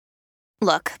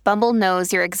Look, Bumble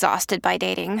knows you're exhausted by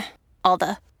dating. All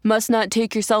the must not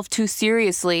take yourself too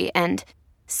seriously and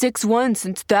 6'1"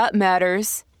 since that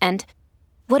matters. And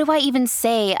what do I even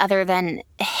say other than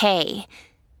hey?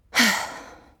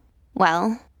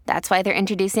 Well, that's why they're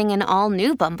introducing an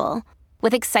all-new Bumble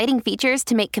with exciting features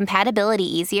to make compatibility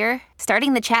easier,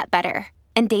 starting the chat better,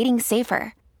 and dating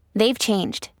safer. They've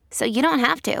changed, so you don't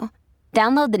have to.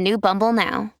 Download the new Bumble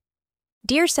now.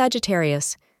 Dear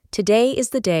Sagittarius, today is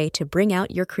the day to bring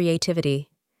out your creativity.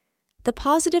 The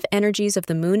positive energies of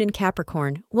the moon in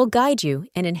Capricorn will guide you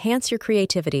and enhance your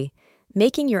creativity,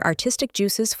 making your artistic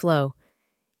juices flow.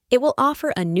 It will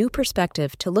offer a new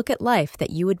perspective to look at life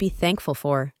that you would be thankful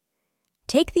for.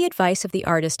 Take the advice of the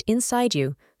artist inside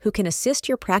you who can assist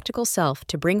your practical self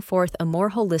to bring forth a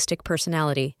more holistic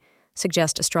personality,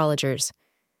 suggest astrologers.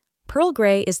 Pearl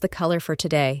gray is the color for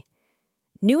today.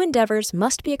 New endeavors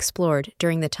must be explored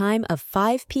during the time of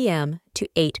 5 p.m. to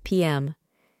 8 p.m.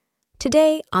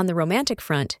 Today, on the romantic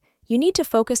front, you need to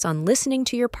focus on listening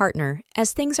to your partner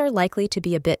as things are likely to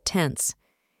be a bit tense.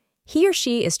 He or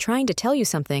she is trying to tell you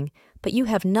something, but you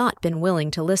have not been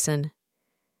willing to listen.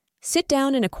 Sit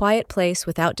down in a quiet place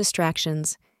without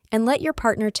distractions and let your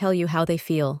partner tell you how they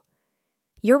feel.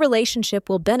 Your relationship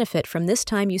will benefit from this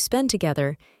time you spend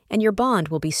together, and your bond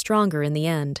will be stronger in the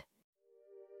end.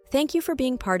 Thank you for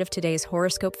being part of today's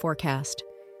horoscope forecast.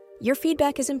 Your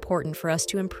feedback is important for us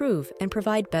to improve and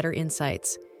provide better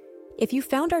insights. If you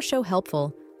found our show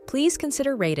helpful, please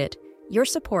consider rate it. Your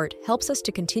support helps us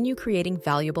to continue creating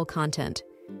valuable content.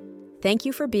 Thank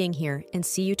you for being here, and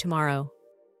see you tomorrow.